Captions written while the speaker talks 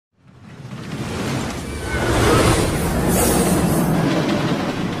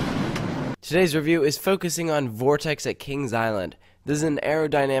Today's review is focusing on Vortex at Kings Island. This is an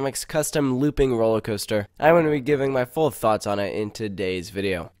aerodynamics custom looping roller coaster. I'm going to be giving my full thoughts on it in today's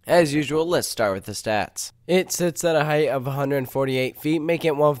video. As usual, let's start with the stats. It sits at a height of 148 feet, making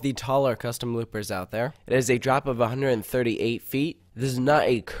it one of the taller custom loopers out there. It has a drop of 138 feet. This is not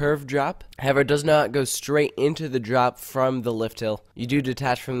a curved drop, however it does not go straight into the drop from the lift hill. You do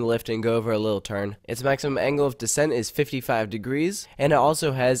detach from the lift and go over a little turn. Its maximum angle of descent is 55 degrees, and it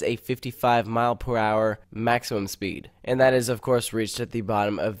also has a 55 mile per hour maximum speed. And that is of course reached at the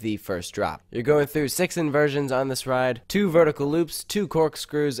bottom of the first drop. You're going through 6 inversions on this ride, 2 vertical loops, 2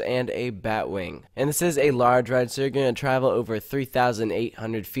 corkscrews, and a bat wing. And this is a large ride, so you're going to travel over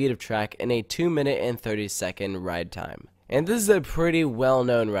 3,800 feet of track in a 2-minute and 30-second ride time. And this is a pretty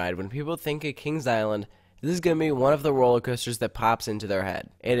well-known ride. When people think of Kings Island, this is going to be one of the roller coasters that pops into their head.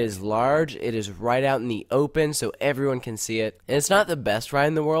 It is large, it is right out in the open so everyone can see it, and it's not the best ride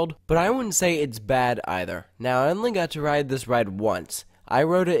in the world, but I wouldn't say it's bad either. Now, I only got to ride this ride once. I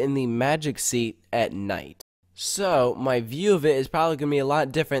rode it in the magic seat at night. So, my view of it is probably going to be a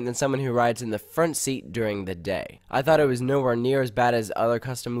lot different than someone who rides in the front seat during the day. I thought it was nowhere near as bad as other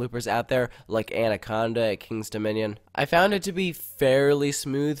custom loopers out there, like Anaconda at King's Dominion. I found it to be fairly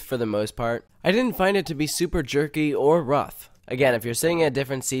smooth for the most part. I didn't find it to be super jerky or rough. Again, if you're sitting in a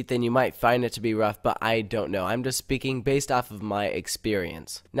different seat, then you might find it to be rough, but I don't know. I'm just speaking based off of my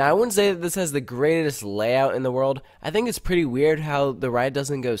experience. Now, I wouldn't say that this has the greatest layout in the world. I think it's pretty weird how the ride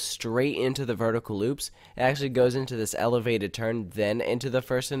doesn't go straight into the vertical loops. It actually goes into this elevated turn, then into the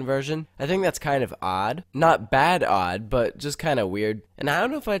first inversion. I think that's kind of odd. Not bad odd, but just kind of weird. And I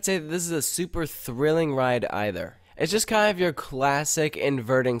don't know if I'd say that this is a super thrilling ride either. It's just kind of your classic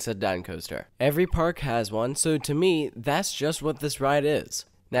inverting sit-down coaster. Every park has one, so to me, that's just what this ride is.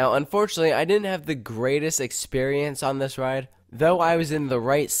 Now, unfortunately, I didn't have the greatest experience on this ride. Though I was in the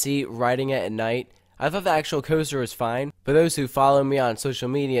right seat riding it at night, I thought the actual coaster was fine, but those who follow me on social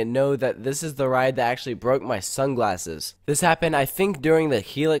media know that this is the ride that actually broke my sunglasses. This happened, I think, during the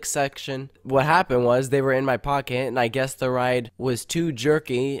Helix section. What happened was they were in my pocket, and I guess the ride was too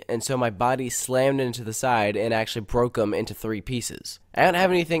jerky, and so my body slammed into the side and actually broke them into 3 pieces. I don't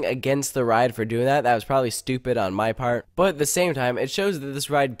have anything against the ride for doing that. That was probably stupid on my part. But at the same time, it shows that this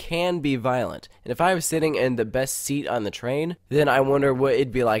ride can be violent. And if I was sitting in the best seat on the train, then I wonder what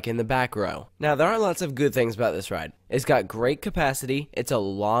it'd be like in the back row. Now, there are lots of good things about this ride. It's got great capacity. It's a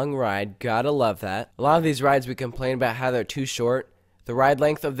long ride. Gotta love that. A lot of these rides we complain about how they're too short. The ride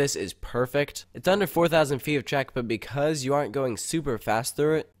length of this is perfect. It's under 4,000 feet of track, but because you aren't going super fast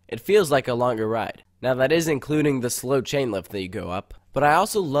through it, it feels like a longer ride. Now, that is including the slow chain lift that you go up. But I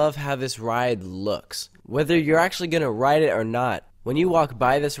also love how this ride looks. Whether you're actually going to ride it or not, when you walk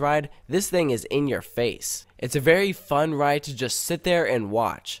by this ride, this thing is in your face. It's a very fun ride to just sit there and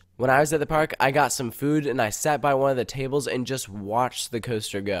watch. When I was at the park, I got some food and I sat by one of the tables and just watched the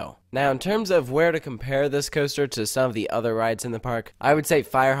coaster go. Now, in terms of where to compare this coaster to some of the other rides in the park, I would say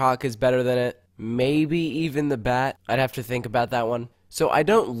Firehawk is better than it. Maybe even the Bat. I'd have to think about that one. So I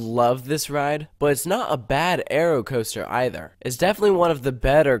don't love this ride, but it's not a bad aero coaster either. It's definitely one of the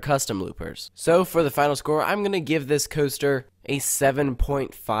better custom loopers. So for the final score, I'm going to give this coaster a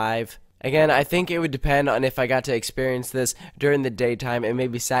 7.5. Again, I think it would depend on if I got to experience this during the daytime and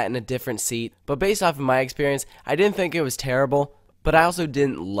maybe sat in a different seat. But based off of my experience, I didn't think it was terrible, but I also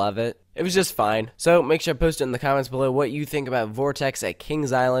didn't love it. It was just fine. So make sure to post it in the comments below what you think about Vortex at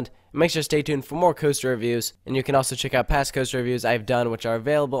Kings Island. And make sure to stay tuned for more coaster reviews. And you can also check out past coaster reviews I've done, which are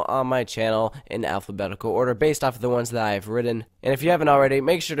available on my channel in alphabetical order based off of the ones that I've written. And if you haven't already,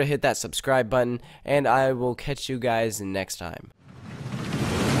 make sure to hit that subscribe button. And I will catch you guys next time.